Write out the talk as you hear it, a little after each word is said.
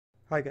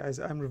Hi guys,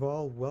 I'm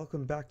Reval.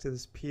 Welcome back to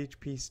this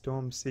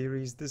PhpStorm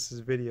series. This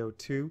is video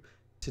 2.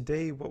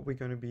 Today what we're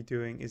going to be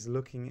doing is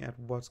looking at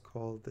what's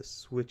called the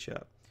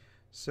switcher.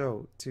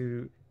 So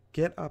to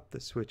get up the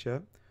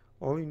switcher,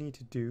 all you need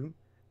to do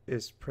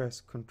is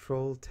press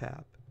Control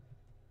Tab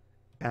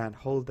and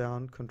hold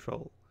down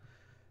Control.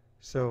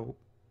 So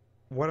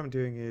what I'm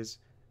doing is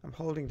I'm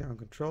holding down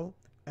Control,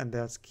 and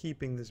that's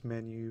keeping this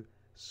menu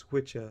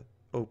switcher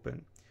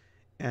open.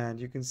 And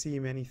you can see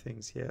many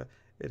things here.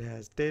 It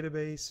has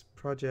database,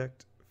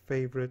 project,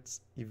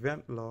 favorites,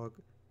 event log,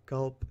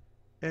 gulp,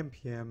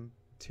 npm,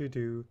 to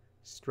do,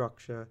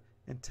 structure,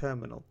 and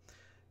terminal.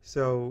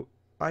 So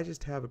I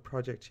just have a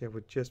project here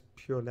with just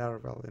pure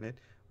Laravel in it.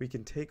 We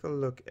can take a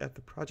look at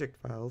the project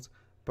files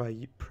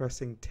by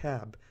pressing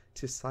tab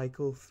to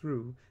cycle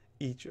through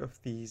each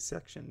of these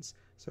sections.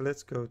 So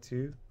let's go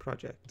to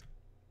project.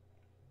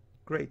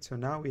 Great, so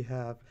now we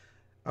have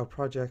our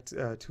project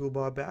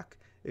toolbar back.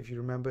 If you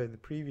remember in the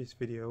previous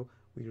video,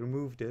 we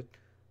removed it,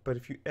 but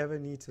if you ever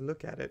need to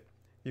look at it,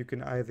 you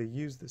can either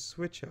use the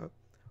switcher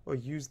or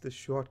use the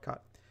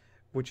shortcut,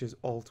 which is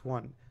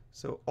Alt-1.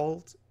 So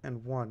Alt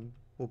and 1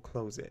 will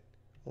close it.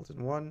 Alt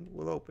and 1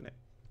 will open it.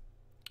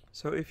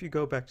 So if you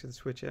go back to the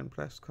switcher and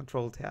press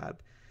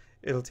Control-Tab,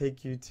 it'll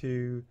take you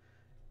to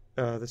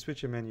the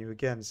switcher menu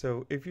again.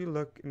 So if you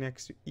look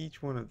next to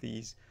each one of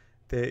these,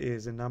 there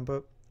is a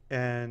number,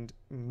 and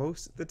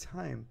most of the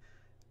time,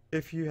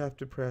 if you have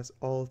to press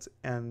Alt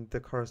and the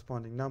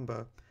corresponding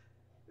number,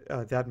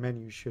 that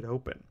menu should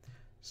open.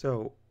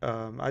 So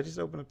I just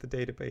opened up the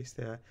database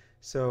there.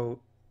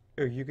 So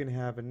you can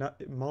have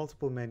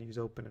multiple menus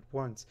open at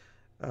once.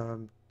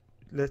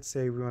 Let's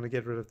say we want to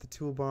get rid of the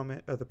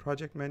toolbar, the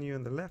project menu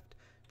on the left.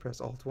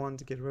 Press Alt-1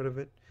 to get rid of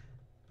it.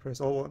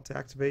 Press Alt-1 to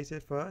activate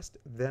it first,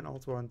 then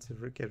Alt-1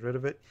 to get rid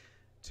of it.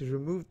 To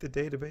remove the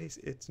database,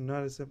 it's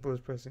not as simple as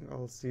pressing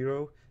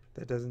Alt-0.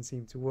 That doesn't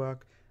seem to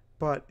work.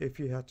 But if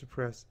you have to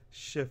press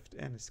Shift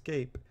and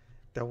Escape,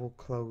 that will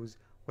close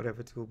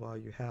whatever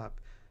toolbar you have.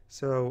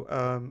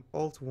 So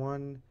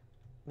Alt-1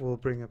 will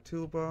bring up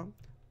toolbar.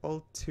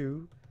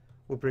 Alt-2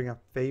 will bring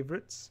up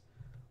favorites.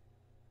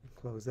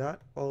 Close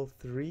that.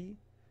 Alt-3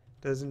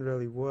 doesn't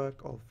really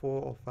work.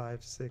 Alt-4,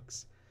 Alt-5,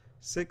 6.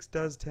 6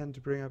 does tend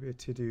to bring up your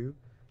to-do. You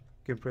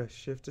can press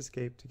Shift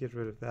Escape to get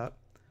rid of that.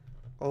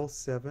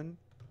 Alt-7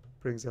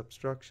 brings up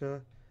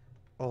structure.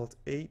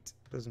 Alt-8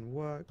 doesn't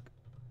work.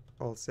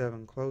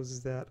 Alt-7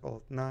 closes that.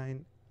 Alt-9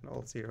 and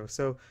Alt-0.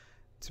 So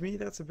to me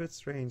that's a bit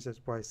strange. That's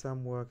why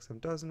some work, some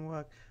doesn't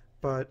work,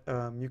 but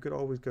you could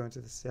always go into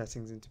the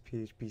settings into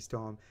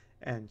PhpStorm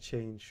and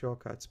change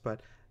shortcuts,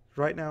 but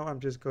right now I'm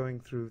just going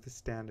through the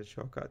standard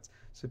shortcuts.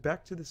 So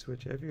back to the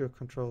switcher, if you go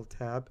Control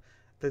Tab,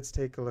 let's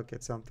take a look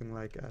at something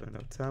like, I don't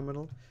know,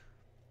 terminal.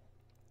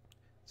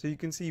 So you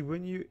can see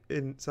when you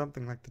in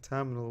something like the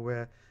terminal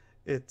where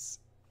it's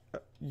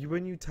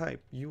when you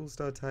type, you will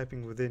start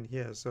typing within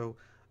here, so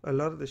a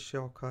lot of the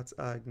shortcuts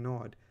are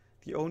ignored.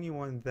 The only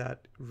one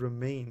that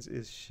remains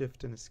is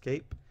Shift and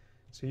Escape.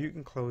 So you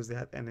can close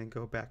that and then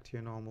go back to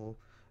your normal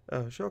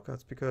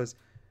shortcuts, because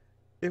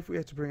if we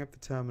had to bring up the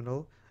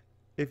terminal,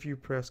 if you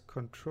press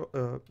Control,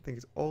 I think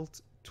it's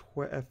Alt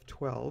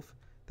F12,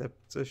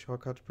 that's a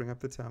shortcut to bring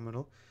up the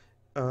terminal,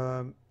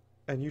 and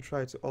you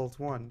try to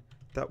Alt-1,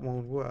 that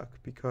won't work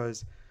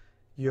because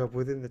you are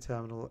within the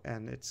terminal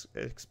and it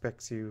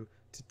expects you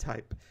to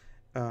type.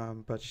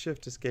 But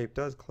Shift Escape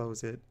does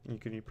close it, and you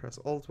can press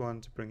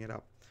Alt-1 to bring it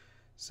up.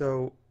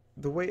 So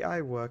the way I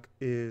work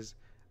is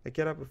I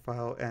get up a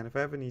file, and if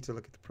I ever need to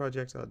look at the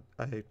project,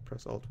 I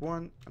press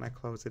Alt-1 and I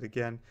close it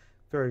again.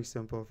 Very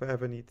simple. If I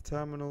ever need the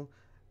terminal,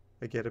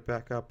 I get it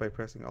back up by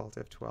pressing Alt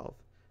F12.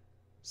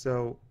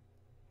 So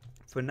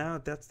for now,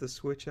 that's the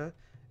switcher.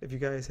 If you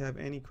guys have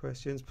any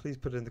questions, please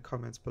put it in the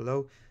comments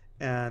below.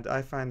 And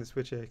I find the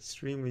switcher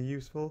extremely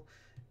useful.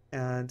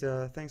 And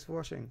thanks for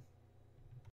watching.